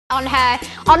on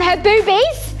her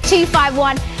boobies.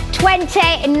 251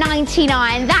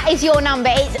 2099. That is your number.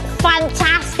 It's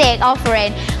fantastic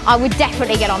offering. I would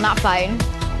definitely get on that phone.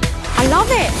 I love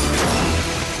it.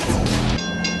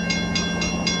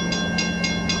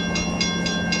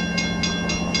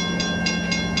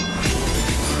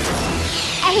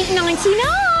 $8.99.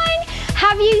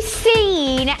 Have you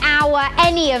seen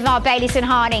any of our Bayliss and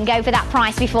Harding go for that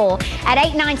price before? At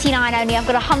 $8.99 only, I've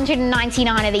got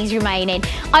 199 of these remaining.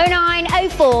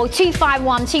 0904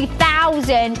 251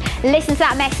 2000. Listen to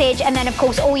that message, and then of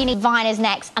course all you need Viner's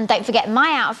next, and don't forget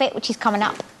my outfit, which is coming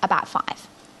up about 5.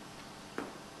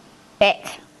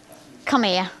 Vic, come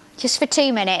here. Just for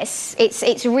 2 minutes.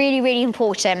 It's really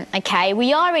important. Okay,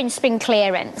 we are in spring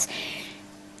clearance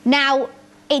now.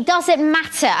 It doesn't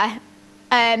matter.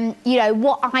 You know,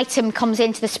 what item comes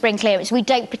into the spring clearance. We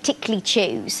don't particularly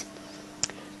choose.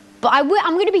 But I'm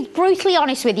going to be brutally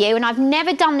honest with you, and I've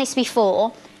never done this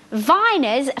before.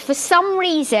 Viner's, for some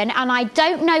reason, and I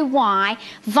don't know why,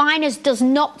 Viner's does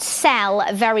not sell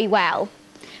very well.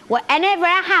 Whenever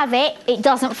I have it, it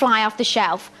doesn't fly off the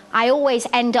shelf. I always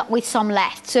end up with some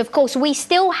left. So, of course, we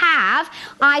still have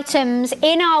items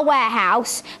in our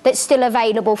warehouse that's still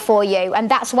available for you,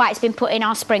 and that's why it's been put in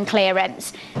our spring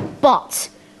clearance. But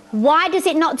why does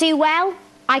it not do well?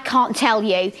 I can't tell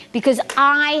you, because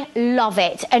I love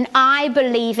it and I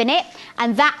believe in it,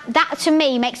 and that to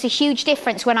me makes a huge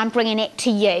difference when I'm bringing it to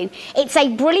you. It's a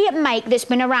brilliant make that's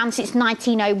been around since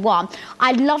 1901.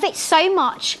 I love it so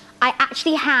much. I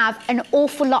actually have an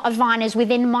awful lot of Viner's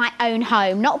within my own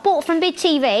home, not bought from Big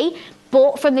TV,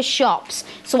 bought from the shops.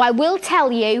 So I will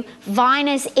tell you,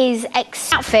 Viner's is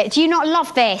outfit. Do you not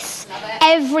love this? Love it.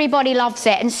 Everybody loves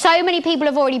it, and so many people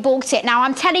have already bought it. Now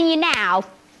I'm telling you now,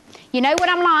 you know what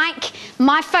I'm like?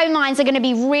 My phone lines are going to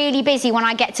be really busy when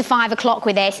I get to 5 o'clock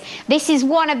with this. This is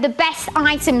one of the best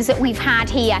items that we've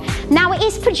had here. Now it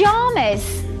is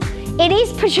pyjamas. It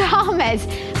is pyjamas,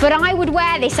 but I would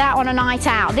wear this out on a night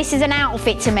out. This is an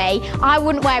outfit to me. I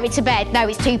wouldn't wear it to bed. No,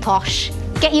 it's too posh.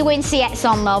 Get your Winsiettes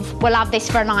on, love. We'll have this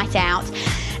for a night out.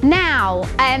 Now,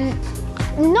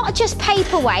 not just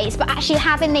paperweights, but actually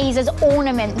having these as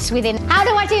ornaments within. How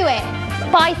do I do it?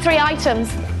 Buy 3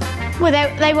 items. Well,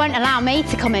 they won't allow me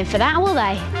to come in for that, will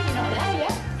they? You're not there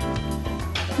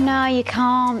yet. No, you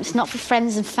can't. It's not for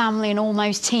friends and family and all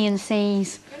those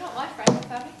T&Cs. You're not my friend and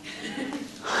family.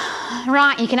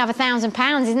 Right, you can have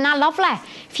 £1,000. Isn't that lovely?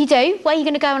 If you do, where are you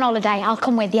going to go on holiday? I'll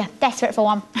come with you. Desperate for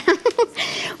one.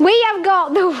 We have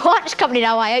got the watch company.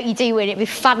 Oh, I hope you do win. It'd be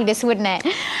fabulous, wouldn't it?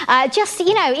 Just,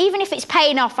 you know, even if it's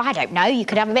paying off, I don't know, you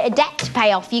could have a bit of debt to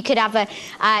pay off. You could have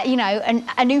you know,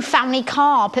 a new family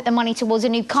car, put the money towards a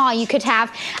new car. You could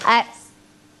have...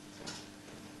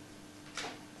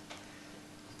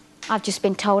 I've just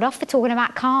been told off for talking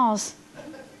about cars.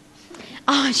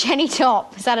 Oh, Jenny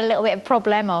Top has had a little bit of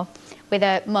problemo with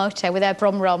her motor, with her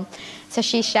brum-rum. So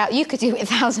she shouted, you could do it with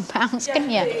 £1,000, couldn't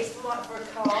you? Please, for a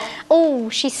car. Oh,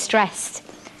 she's stressed.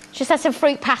 She's had some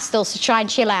fruit pastels to try and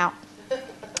chill out.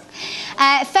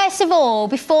 First of all,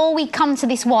 before we come to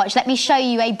this watch, let me show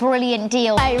you a brilliant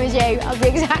deal. Same as you, I'll be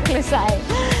exactly the same.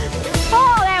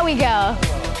 Oh, there we go.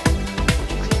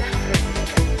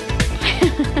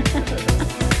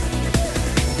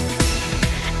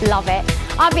 Love it.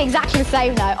 I'd be exactly the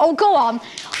same though. Oh, go on.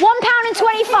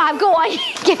 £1.25. Go on,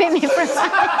 give it me for a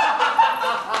second.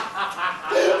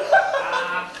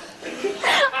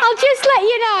 I'll just let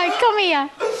you know. Come here.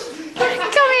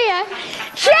 Come here.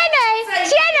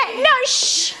 Jenny! No,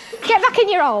 shh! Get back in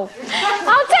your hole.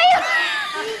 I'll tell you.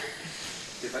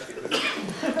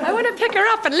 I want to pick her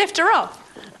up and lift her up.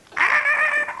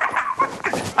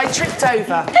 I tripped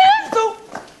over.